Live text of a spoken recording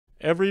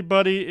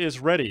Everybody is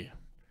ready.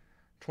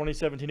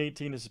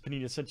 2017-18, this is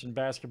Panini Ascension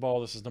Basketball.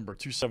 This is number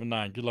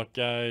 279. Good luck,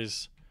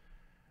 guys.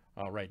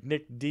 All right,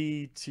 Nick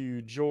D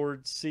to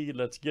George C.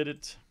 Let's get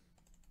it.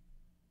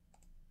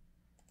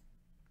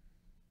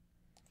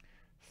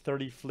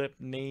 30 flip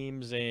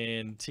names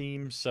and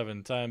teams,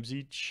 7 times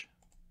each.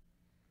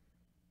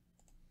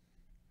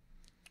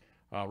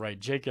 All right,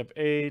 Jacob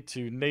A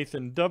to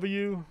Nathan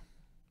W.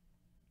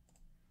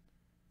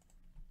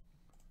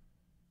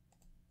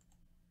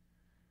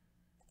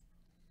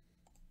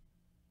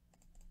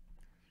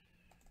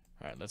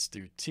 All right, let's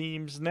do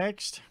teams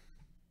next.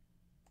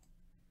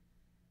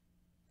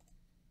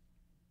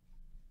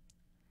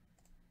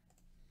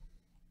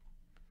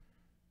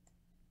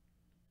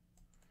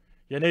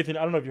 Yeah, Nathan,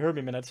 I don't know if you heard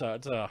me, man. It's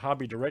a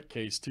hobby direct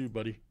case too,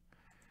 buddy,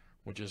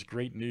 which is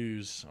great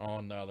news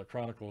on the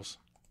Chronicles.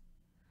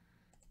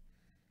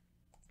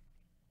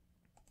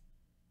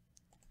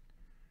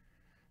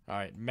 All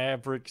right,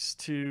 Mavericks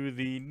to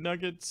the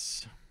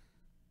Nuggets.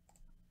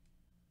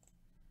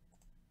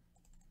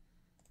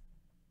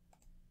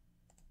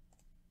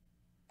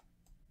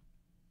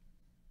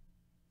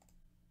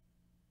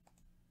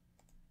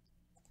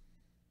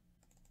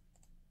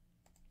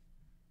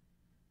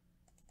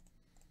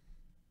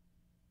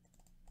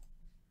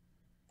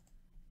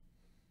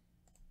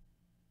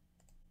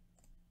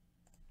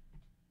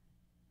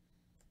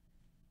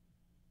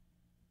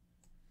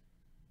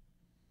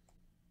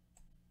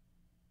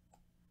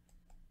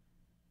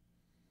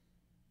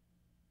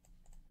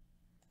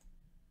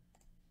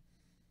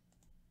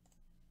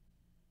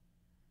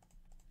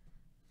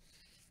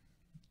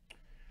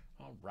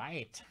 All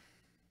right.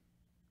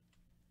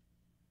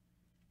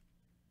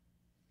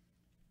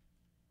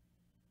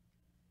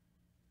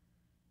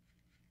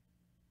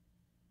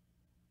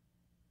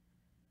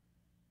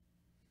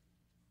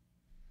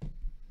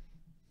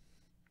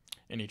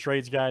 Any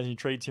trades, guys? Any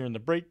trades here in the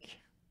break?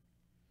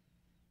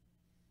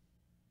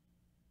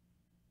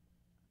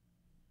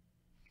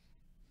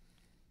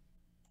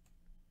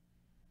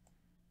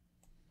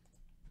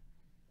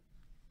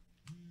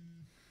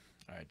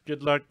 All right,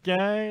 good luck,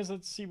 guys.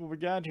 Let's see what we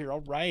got here.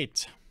 All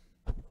right.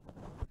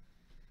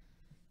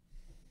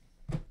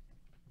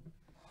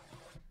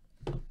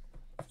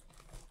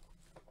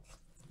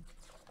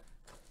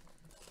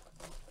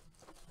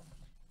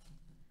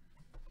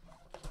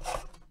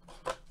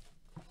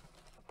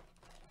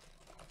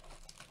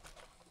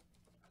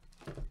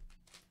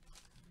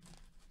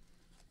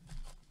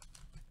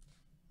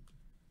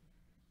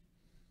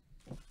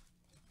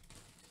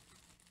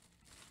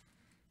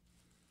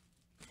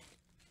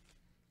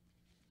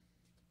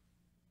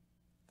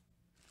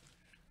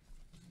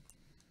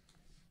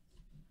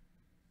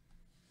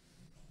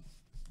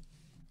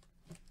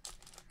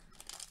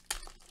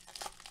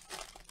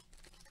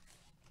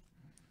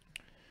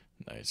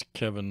 Nice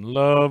Kevin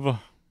Love.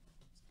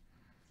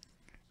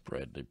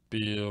 Bradley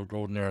Beal,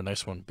 Golden Era,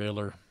 nice one,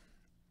 Baylor.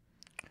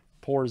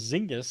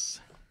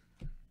 Porzingis.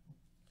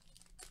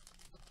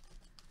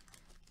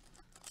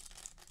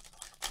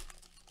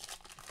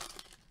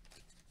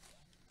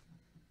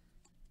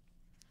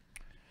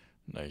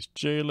 Nice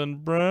Jaylen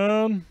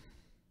Brown.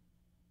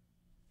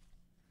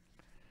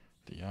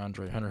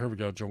 DeAndre Hunter, here we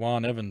go.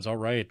 Jawan Evans, all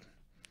right.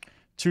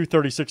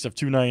 236 of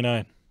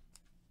 299.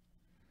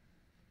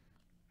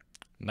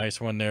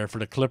 Nice one there for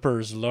the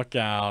Clippers. Look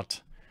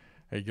out.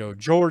 There you go.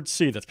 George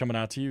C. That's coming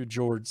out to you.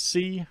 George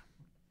C.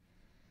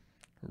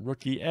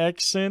 Rookie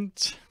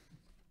accent.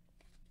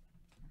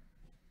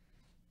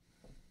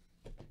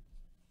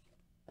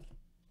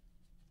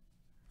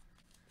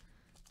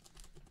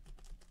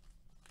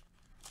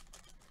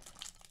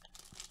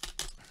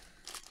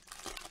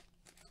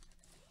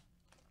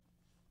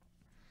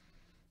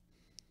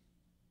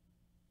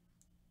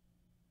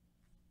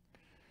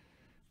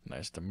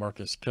 Nice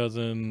DeMarcus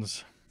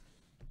Cousins.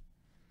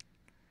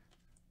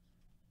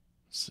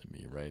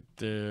 Simi right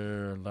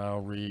there.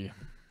 Lowry.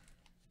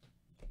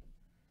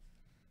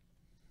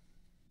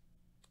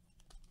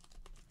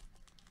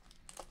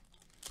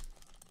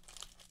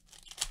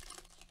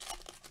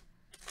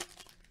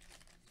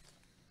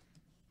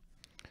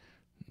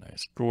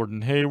 Nice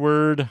Gordon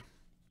Hayward.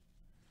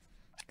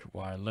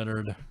 Kawhi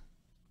Leonard.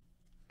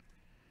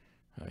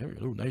 Here we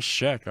go. Ooh, nice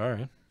Shaq. All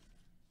right.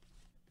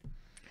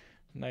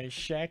 Nice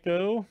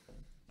Shaqo.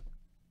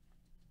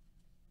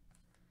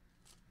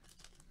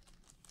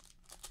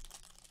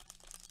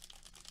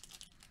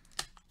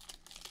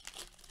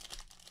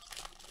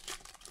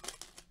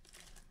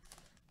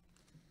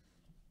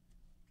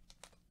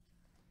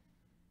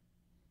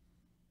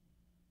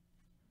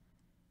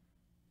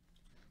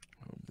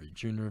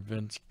 Junior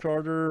Vince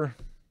Carter.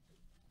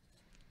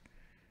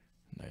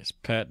 Nice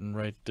Patton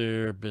right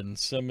there. Ben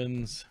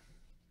Simmons.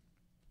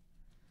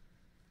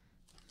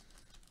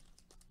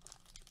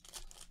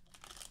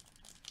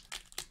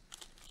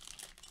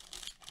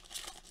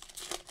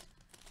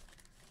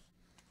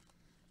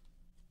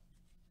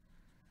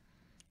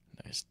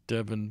 Nice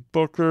Devin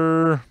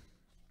Booker.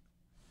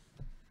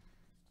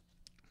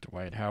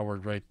 Dwight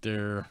Howard right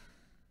there.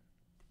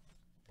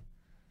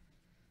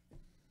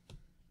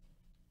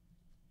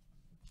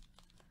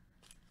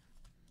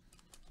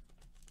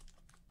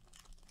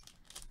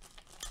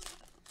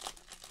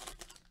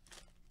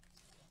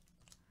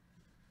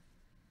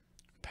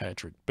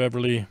 Patrick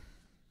Beverly.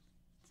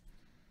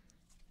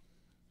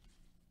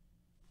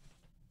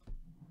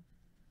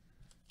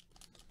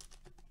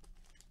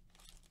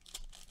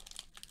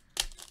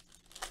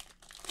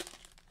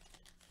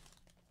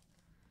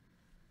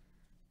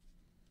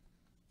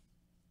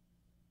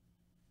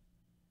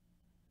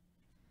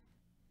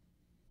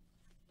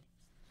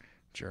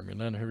 Jeremy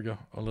Lin, here we go.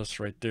 A list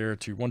right there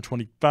to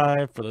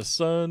 125 for the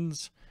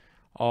Suns.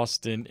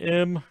 Austin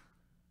M.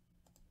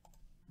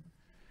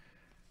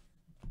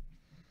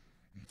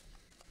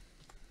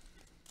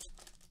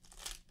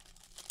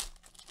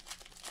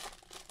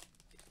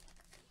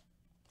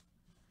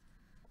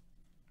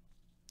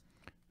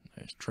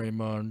 Nice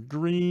Draymond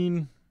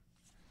Green.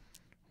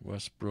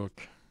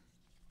 Westbrook.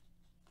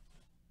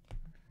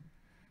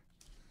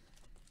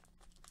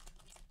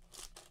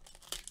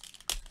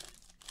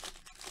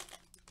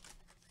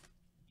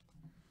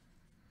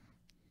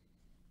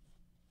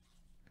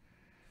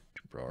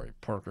 Jabari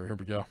Parker, here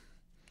we go.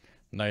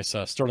 Nice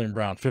Sterling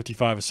Brown,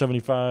 55 of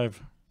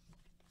 75.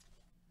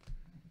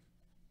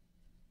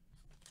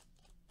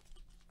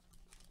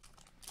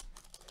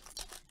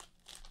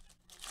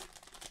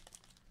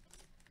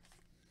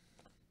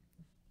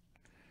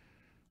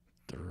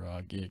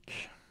 Dragic.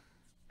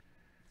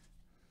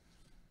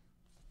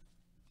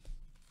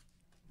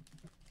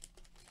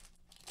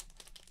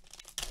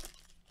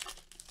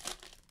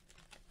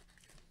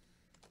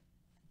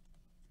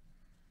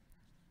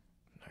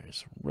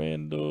 Nice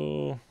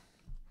Randall.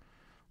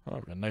 Oh,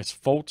 we got nice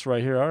Fultz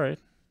right here. All right.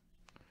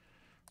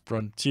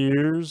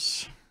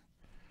 Frontiers.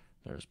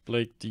 There's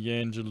Blake,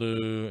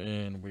 D'Angelo,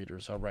 and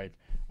Waiters. All right.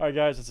 All right,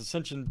 guys. It's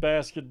Ascension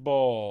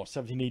Basketball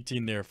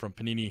 17-18 there from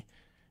Panini.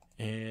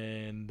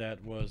 And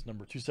that was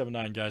number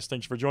 279, guys.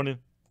 Thanks for joining.